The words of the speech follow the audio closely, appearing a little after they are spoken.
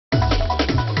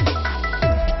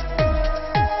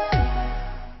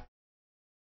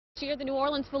Last year, the New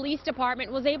Orleans Police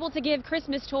Department was able to give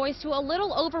Christmas toys to a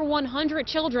little over 100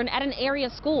 children at an area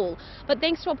school. But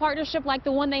thanks to a partnership like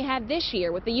the one they had this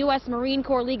year with the U.S. Marine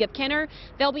Corps League of Kenner,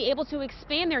 they'll be able to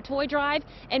expand their toy drive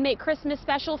and make Christmas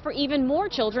special for even more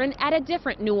children at a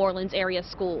different New Orleans area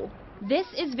school. This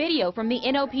is video from the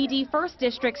NOPD 1st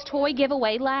District's toy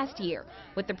giveaway last year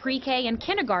with the pre-K and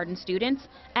kindergarten students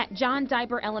at John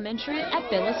Diaper Elementary at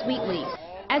Phyllis Wheatley.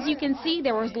 As you can see,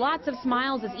 there was lots of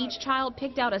smiles as each child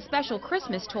picked out a special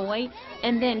Christmas toy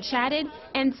and then chatted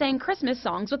and sang Christmas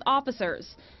songs with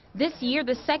officers. This year,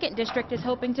 the 2nd District is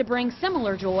hoping to bring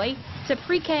similar joy to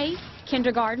pre-K,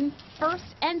 kindergarten,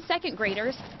 1st and 2nd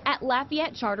graders at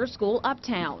Lafayette Charter School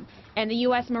Uptown. And the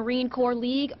U.S. Marine Corps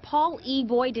League Paul E.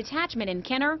 Boyd Detachment in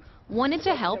Kenner wanted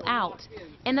to help out.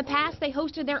 In the past, they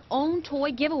hosted their own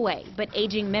toy giveaway, but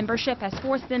aging membership has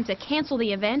forced them to cancel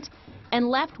the event and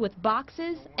left with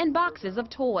boxes and boxes of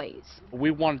toys.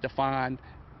 We wanted to find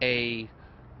a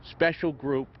special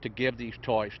group to give these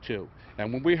toys to.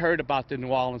 And when we heard about the New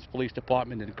Orleans Police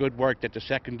Department and the good work that the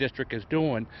 2nd District is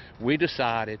doing, we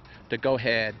decided to go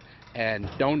ahead and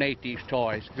donate these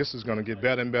toys. This is going to get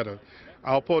better and better.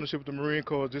 Our partnership with the Marine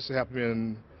Corps, this has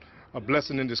been a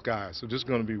blessing in disguise. So this is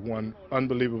going to be one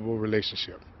unbelievable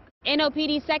relationship.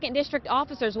 NOPD 2nd District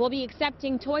officers will be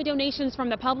accepting toy donations from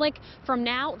the public from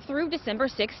now through December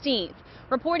 16th.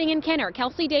 Reporting in Kenner,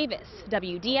 Kelsey Davis,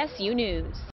 WDSU News.